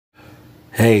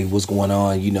Hey, what's going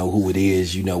on? You know who it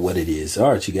is. You know what it is.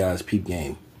 All right, you guys, peep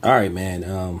game. All right,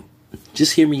 man.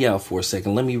 Just hear me out for a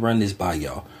second. Let me run this by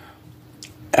y'all.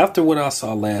 After what I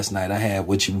saw last night, I had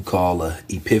what you would call a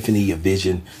epiphany, a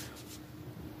vision.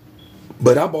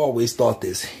 But I've always thought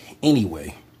this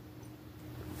anyway.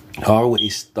 I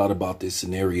always thought about this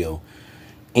scenario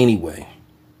anyway.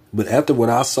 But after what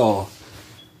I saw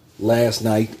last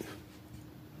night,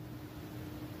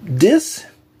 this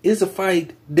is a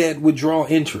fight that would draw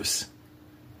interest.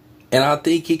 And I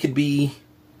think it could be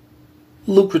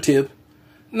lucrative.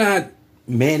 Not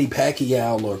Manny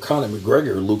Pacquiao or Conor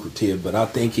McGregor lucrative, but I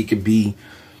think it could be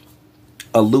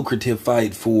a lucrative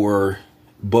fight for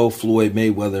both Floyd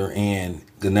Mayweather and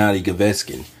Gennady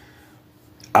Golovkin.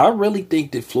 I really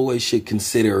think that Floyd should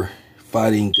consider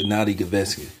fighting Gennady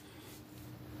Golovkin.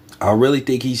 I really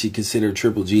think he should consider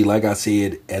Triple G. Like I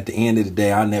said, at the end of the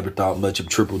day, I never thought much of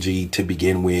Triple G to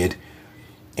begin with.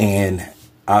 And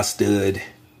I stood,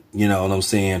 you know what I'm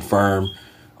saying, firm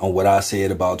on what I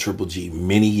said about Triple G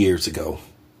many years ago.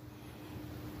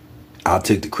 I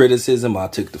took the criticism, I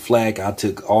took the flack, I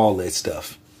took all that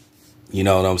stuff. You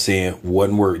know what I'm saying?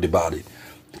 Wasn't worried about it.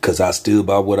 Because I stood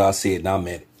by what I said, and I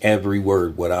meant every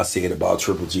word what I said about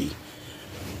Triple G.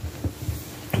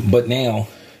 But now,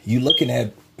 you looking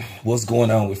at what's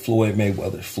going on with Floyd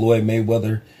Mayweather. Floyd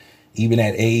Mayweather, even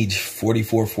at age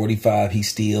 44, 45, he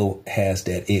still has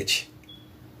that itch.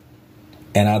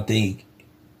 And I think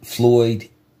Floyd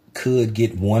could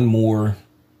get one more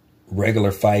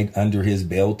regular fight under his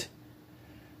belt.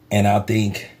 And I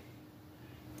think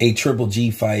a Triple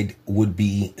G fight would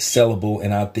be sellable,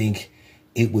 and I think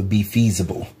it would be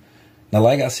feasible. Now,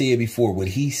 like I said before, would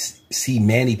he see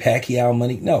Manny Pacquiao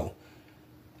money? No.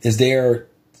 Is there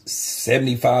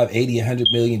 75, 80,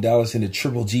 $100 million in a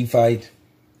Triple G fight?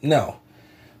 No.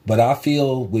 But I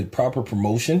feel with proper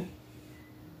promotion,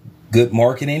 good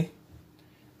marketing,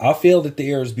 I feel that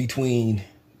there's between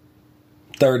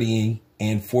 $30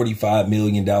 and $45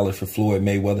 million for Floyd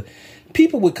Mayweather.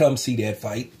 People would come see that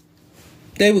fight.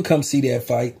 They would come see that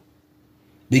fight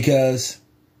because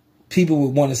people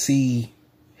would want to see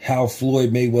how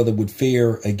Floyd Mayweather would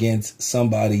fare against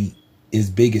somebody as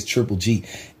big as Triple G.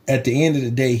 At the end of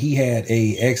the day, he had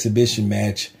a exhibition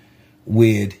match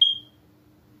with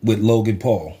Logan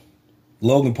Paul.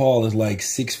 Logan Paul is like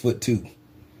 6'2".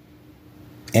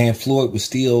 And Floyd was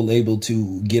still able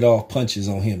to get off punches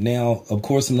on him. Now, of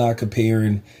course, I'm not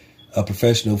comparing a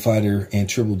professional fighter and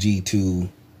Triple G to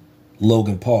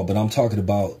Logan Paul, but I'm talking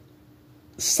about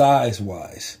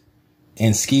size-wise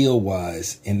and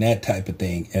skill-wise and that type of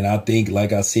thing. And I think,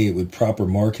 like I said, with proper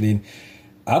marketing,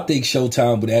 I think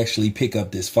Showtime would actually pick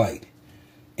up this fight.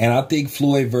 And I think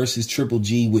Floyd versus Triple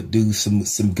G would do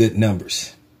some good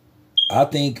numbers. I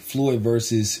think Floyd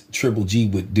versus Triple G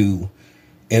would do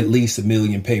at least 1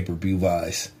 million pay-per-view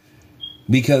buys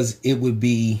because it would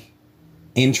be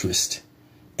interest.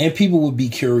 And people would be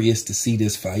curious to see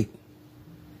this fight.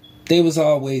 There was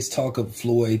always talk of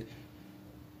Floyd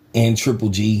and Triple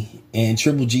G. And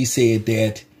Triple G said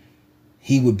that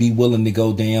he would be willing to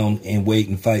go down and wait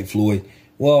and fight Floyd.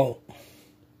 Well,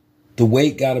 the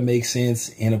weight got to make sense.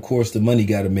 And, of course, the money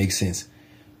got to make sense.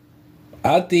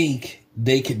 I think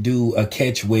they could do a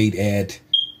catch weight at,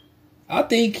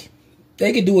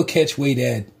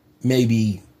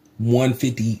 maybe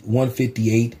 150,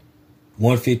 158,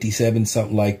 157,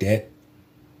 something like that.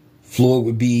 Floyd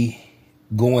would be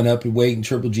going up in weight and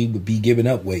Triple G would be giving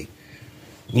up weight.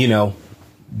 You know,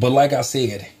 but like I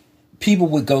said, people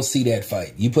would go see that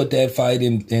fight. You put that fight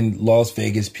in Las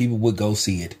Vegas, people would go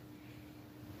see it.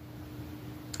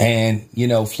 And, you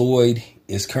know, Floyd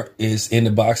is in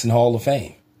the Boxing Hall of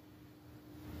Fame.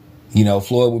 You know,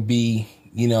 Floyd would be,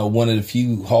 you know, one of the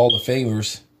few Hall of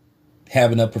Famers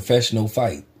having a professional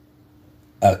fight.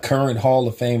 A current Hall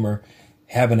of Famer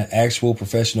having an actual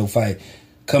professional fight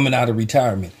coming out of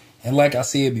retirement. And like I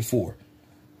said before,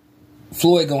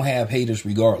 Floyd gonna have haters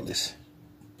regardless.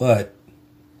 But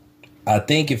I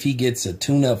think if he gets a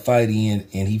tune-up fight in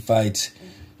and he fights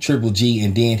Triple G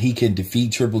and then he can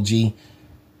defeat Triple G,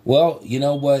 well, you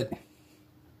know what?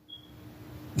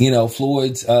 You know,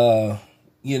 Floyd's,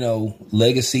 you know,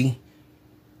 legacy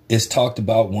is talked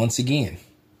about once again.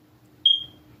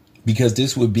 Because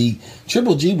this would be,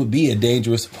 Triple G would be a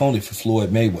dangerous opponent for Floyd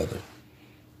Mayweather.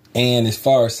 And as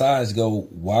far as size go,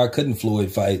 why couldn't Floyd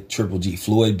fight Triple G?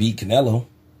 Floyd beat Canelo.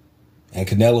 And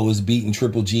Canelo has beaten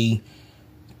Triple G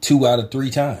 2 out of 3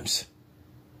 times.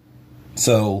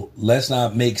 So let's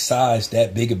not make size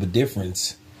that big of a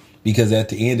difference. Because at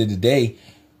the end of the day,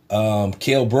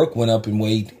 Kell Brook went up in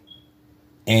weight.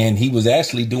 And he was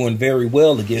actually doing very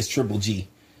well against Triple G.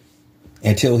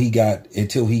 until he got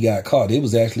caught. It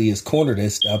was actually his corner that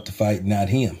stopped the fight, not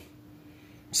him.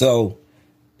 So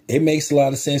it makes a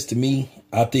lot of sense to me.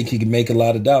 I think he can make a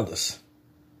lot of dollars.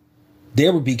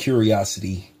 There would be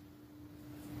curiosity.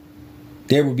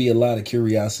 There would be a lot of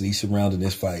curiosity surrounding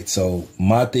this fight. So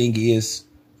my thing is,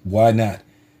 why not?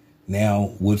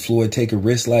 Now, would Floyd take a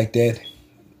risk like that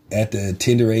at the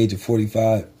tender age of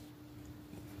 45?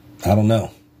 I don't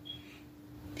know.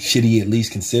 Should he at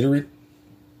least consider it?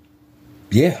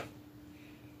 Yeah.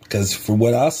 Because for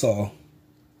what I saw,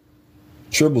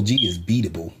 Triple G is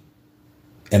beatable.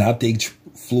 And I think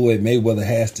Floyd Mayweather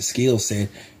has the skill set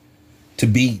to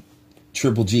beat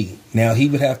Triple G. Now, he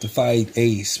would have to fight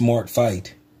a smart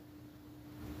fight.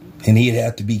 And he'd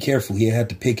have to be careful. He'd have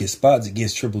to pick his spots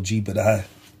against Triple G. But I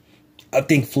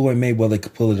think Floyd Mayweather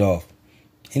could pull it off.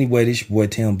 Anyway, this your boy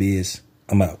Tim Biz.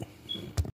 I'm out.